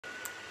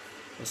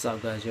What's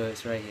up guys, yo,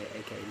 it's Ray here,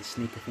 aka the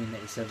Sneaker Thing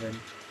 87,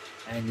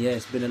 and yeah,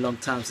 it's been a long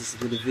time since I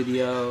did a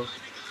video.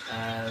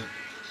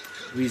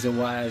 Reason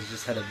why, I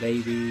just had a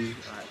baby,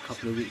 like, a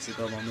couple of weeks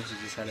ago. My missus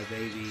just had a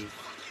baby,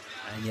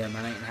 and yeah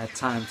man, I ain't had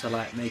time to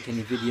like make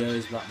any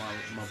videos. Like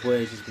my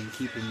boy has just been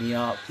keeping me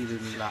up,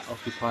 keeping me like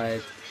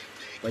occupied.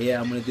 But yeah,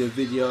 I'm gonna do a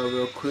video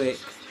real quick,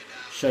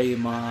 show you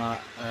my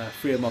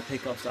 3 of my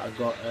pickups that I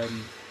got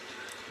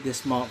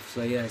this month.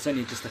 So yeah, it's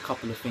only just a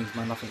couple of things,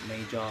 man, nothing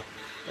major.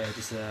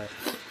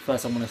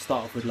 First I'm going to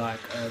start off with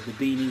like the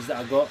beanies that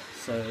I got.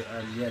 So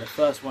yeah, the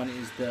first one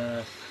is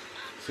the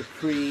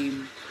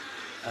Supreme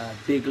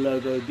big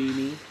logo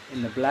beanie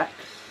in the black.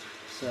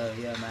 So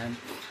yeah man,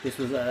 this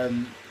was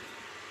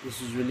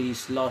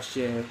released last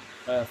year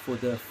for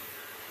the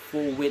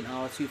fall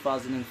winter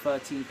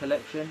 2013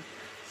 collection.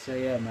 So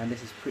yeah man,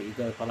 this is pretty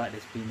dope. I like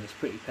this beanie, it's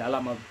pretty plain. I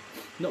like my,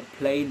 not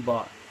plain,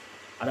 but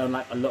I don't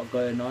like a lot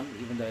going on,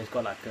 even though it's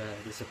got like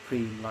the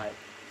Supreme like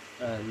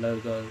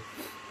logo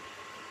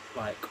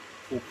like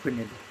all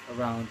printed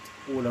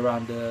all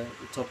around the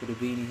top of the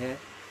beanie here.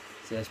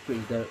 So it's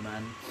pretty dope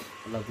man,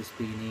 I love this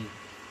beanie.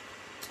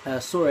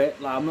 Saw it,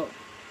 like I'm not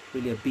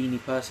really a beanie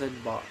person,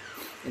 but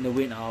in the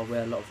winter I'll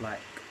wear a lot of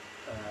like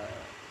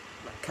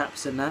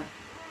caps and that.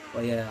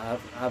 But yeah,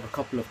 I have a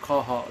couple of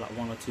Carhartt, like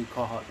 1 or 2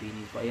 Carhartt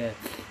beanies. But yeah,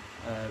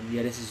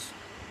 yeah, this is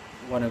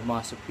one of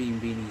my Supreme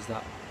beanies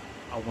that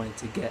I wanted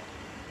to get.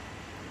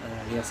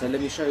 Yeah, so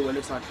let me show you what it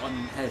looks like on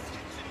head.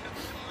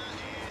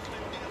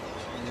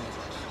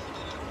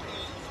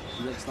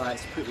 It looks like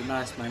it's pretty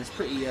nice man. It's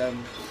pretty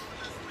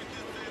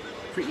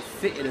pretty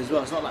fitted as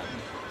well. It's not like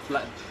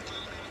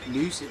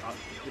loose, if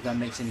that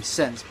makes any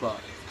sense, but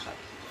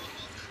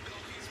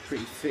it's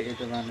pretty fitted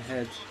around the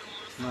head.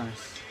 It's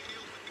nice.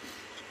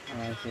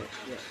 I like it.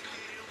 Yeah.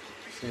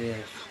 So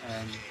yeah,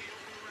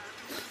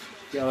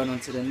 going on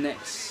to the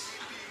next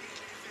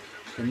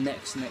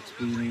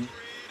beanie.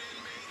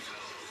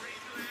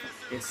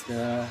 It's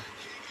the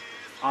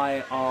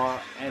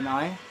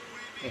INRI,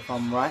 if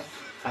I'm right.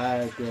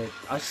 I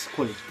just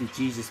call it the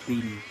Jesus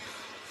beanie.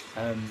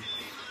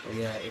 But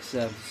yeah, it's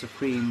a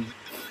Supreme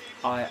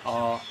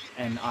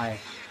INRI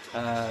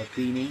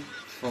beanie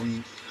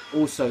from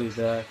also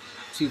the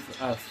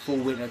fall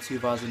winter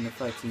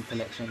 2013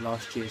 collection,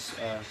 last year's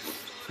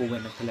fall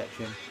winter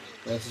collection.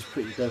 Yeah, this is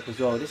pretty dope as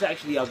well. This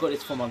actually, I got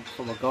this from my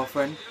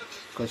girlfriend,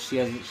 because she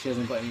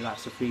hasn't got any like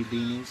Supreme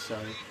beanies. So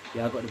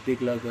yeah, I got the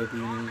big logo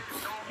beanie,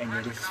 and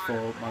yeah, this is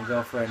for my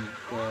girlfriend,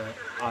 the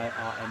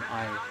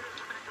INRI,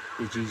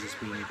 the Jesus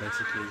beanie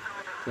basically.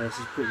 So this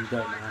is pretty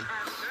dope man.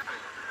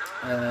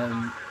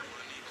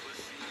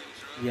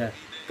 Yeah,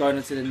 going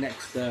on to the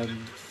next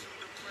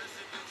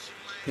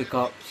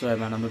pickup. Sorry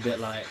man, I'm a bit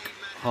like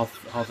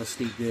half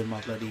asleep doing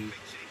my bloody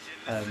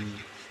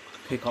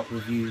pickup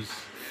reviews.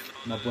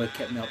 My boy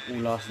kept me up all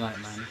last night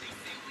man.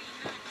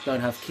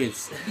 Don't have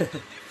kids.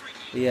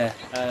 Yeah,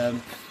 so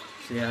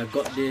yeah, I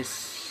got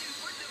this.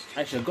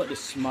 Actually, I got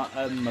this.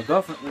 My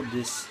girlfriend ordered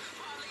this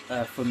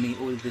for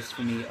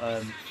me.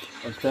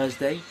 On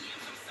Thursday.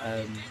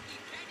 I'm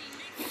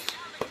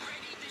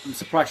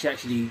surprised she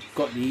actually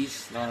got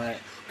these,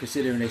 like,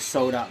 considering they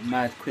sold out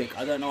mad quick.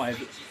 I don't know if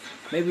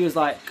maybe it was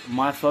like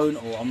my phone,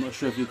 or I'm not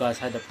sure if you guys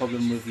had a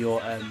problem with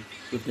your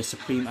with the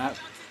Supreme app.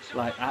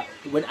 Like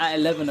when at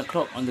 11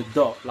 o'clock on the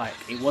dot, like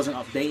it wasn't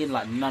updating.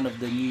 Like none of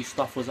the new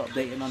stuff was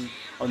updating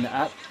on the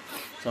app.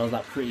 So I was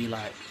like pretty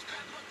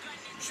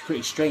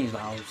strange.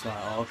 Like I was like,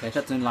 oh, okay,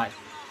 that's like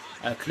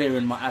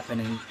clearing my app and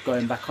then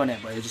going back on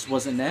it, but it just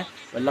wasn't there.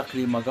 But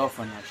luckily my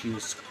girlfriend, like, she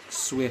was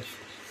swift,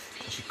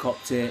 she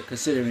copped it,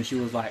 considering she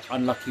was like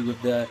unlucky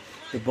with the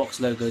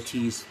box logo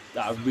tees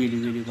that I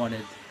really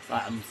wanted.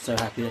 Like, I'm so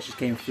happy that she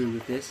came through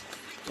with this.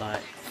 Like,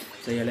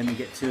 so yeah, let me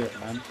get to it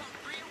man.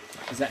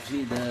 It's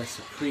actually the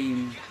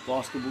Supreme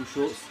basketball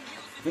shorts.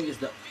 I think it's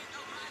the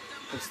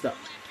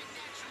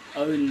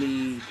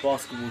only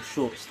basketball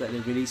shorts that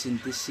they're releasing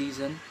this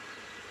season.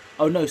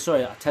 Oh no,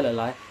 sorry, I tell a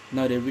lie.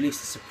 No, they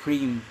released the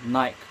Supreme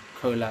Nike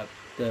collab,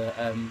 the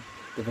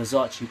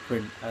Versace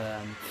print,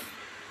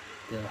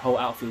 the whole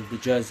outfit with the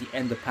jersey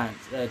and the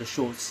pants, the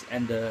shorts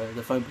and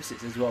the foam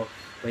posits as well.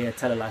 But yeah,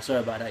 tell a lie, sorry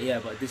about that. Yeah,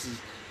 but this is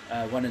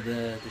one of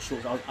the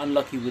shorts. I was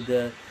unlucky with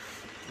the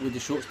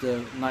shorts,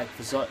 the Nike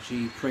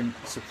Versace print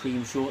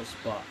Supreme shorts,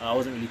 but I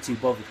wasn't really too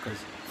bothered because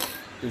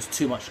there was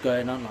too much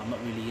going on. I'm not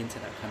really into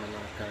that kind of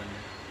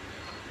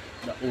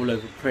like all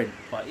over print.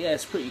 But yeah,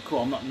 it's pretty cool.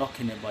 I'm not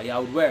knocking it, but yeah, I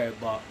would wear it,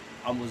 but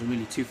I wasn't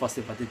really too fussed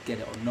if I did get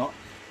it or not.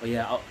 But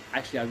yeah,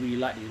 actually I really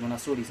like these. When I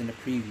saw these in the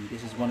preview,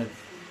 this is one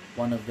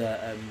of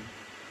the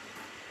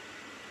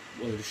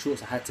the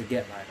shorts I had to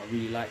get. Like, I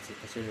really liked it,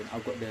 considering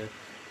I've got the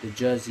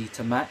jersey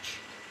to match.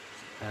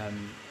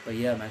 But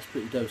yeah man, it's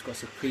pretty dope. It's got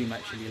Supreme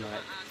actually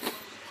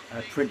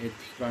like printed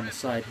around the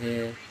side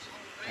here,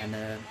 and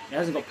it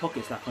hasn't got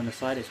pockets like on the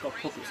side. It's got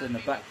pockets in the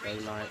back though.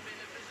 Like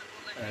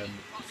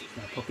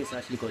pockets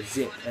actually got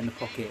zip in the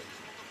pocket,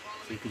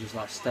 so you could just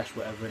like stash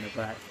whatever in the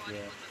back.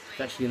 Yeah,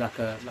 it's actually like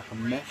a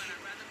mesh.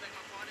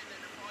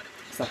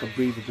 It's like a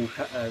breathable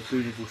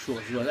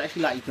shorts as well. It's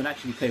actually like you can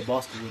actually play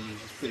basketball in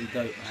these. It's pretty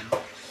dope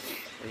man.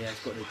 But yeah,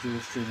 it's got the dual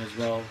string as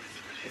well.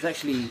 It's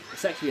actually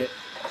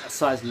a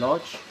size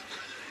large,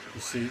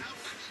 you see.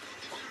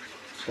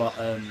 But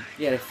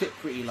yeah, they fit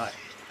pretty like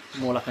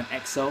more like an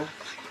XL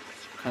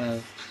kind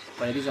of.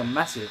 But yeah, these are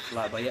massive.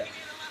 Like, but yeah,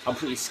 I'm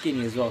pretty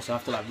skinny as well, so I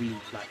have to like really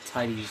like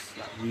tie these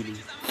like really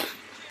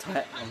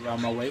tight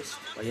around my waist.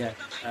 But yeah,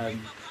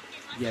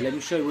 yeah, let me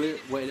show you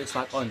what it looks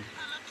like on.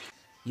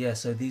 Yeah,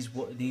 so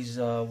these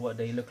are what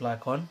they look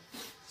like on.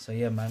 So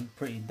yeah, man,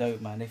 pretty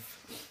dope, man. If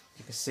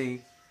you can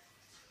see,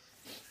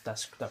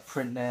 that's that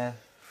print there,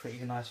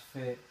 pretty nice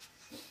fit.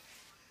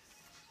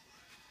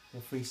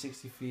 The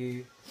 360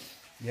 view.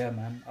 Yeah,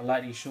 man, I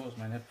like these shorts,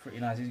 man. They're pretty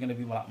nice. These are gonna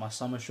be like my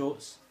summer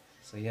shorts.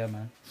 So yeah,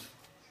 man.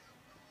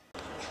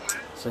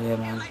 So yeah,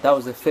 man, that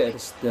was the fit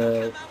of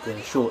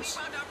the shorts.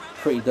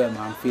 Pretty dope,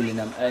 man. I'm feeling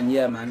them. And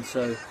yeah, man.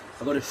 So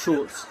I got the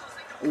shorts.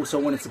 Also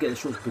wanted to get the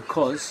shorts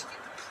because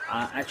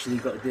I actually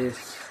got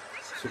this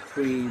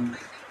Supreme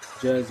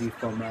jersey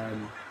from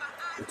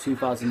the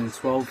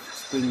 2012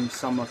 Spring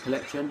Summer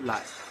collection,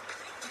 like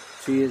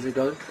 2 years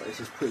ago. But this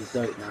is pretty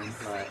dope, man.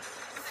 Like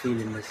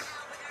feeling this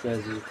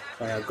jersey.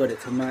 I got it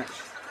to match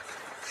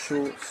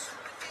shorts.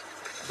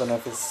 I don't know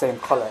if it's the same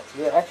colour.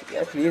 Yeah, it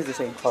actually is the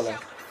same colour.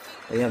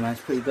 But yeah, man,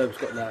 it's pretty dope. It's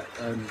got like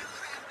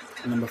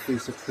number 3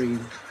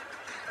 Supreme,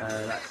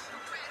 like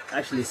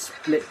actually a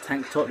split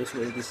tank top. This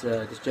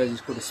jersey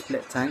is called a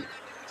split tank.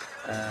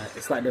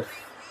 It's like the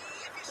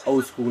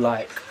old school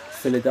like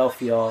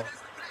Philadelphia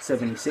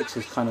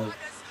 76ers kind of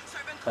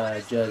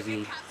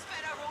jersey,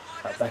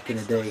 like back in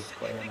the day.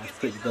 But yeah, man, it's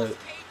pretty dope.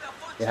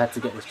 They had to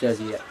get this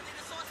jersey. Yeah.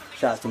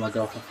 Shout out to my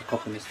girlfriend for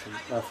copying this for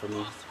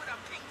me.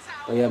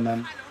 But yeah,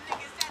 man,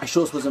 the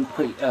shorts wasn't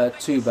pretty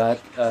too bad.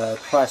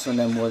 Price on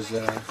them was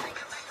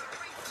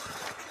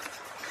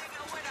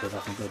if I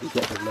can maybe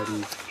get the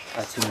bloody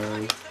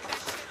itinerary.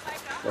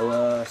 They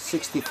were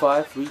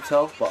 65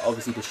 retail, but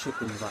obviously the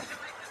shipping was like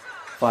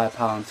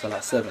 £5, so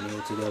like 70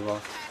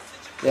 altogether.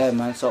 Yeah,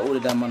 man. So I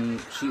ordered them on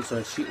she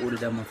ordered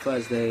them on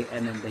Thursday,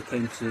 and then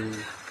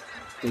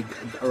they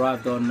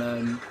arrived on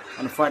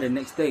a Friday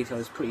next day. So it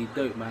was pretty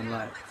dope, man.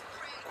 Like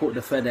caught the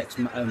FedEx,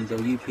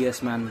 the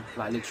UPS man,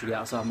 like literally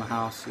outside my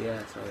house.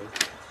 Yeah, so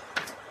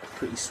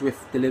pretty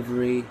swift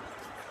delivery.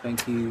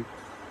 Thank you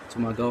to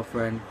my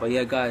girlfriend. But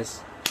yeah,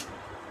 guys,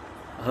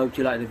 I hope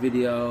you liked the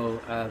video.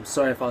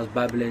 Sorry if I was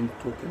babbling,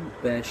 talking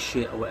bare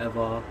shit or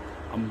whatever.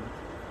 I'm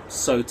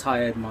so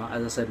tired.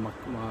 As I said,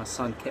 my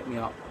son kept me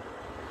up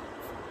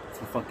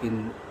for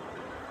fucking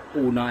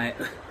all night.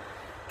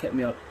 Kept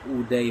me up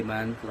all day,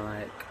 man.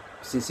 Like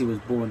since he was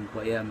born.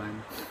 But yeah,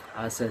 man.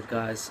 As I said,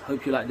 guys,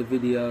 hope you liked the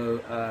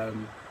video.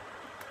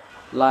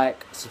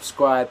 Like,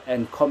 subscribe,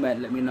 and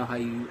comment. Let me know how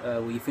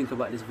what you think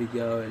about this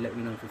video, and let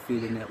me know if you're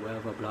feeling it,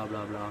 whatever, blah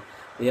blah blah.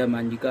 But yeah,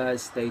 man, you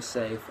guys stay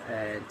safe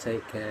and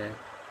take care.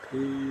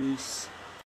 Peace.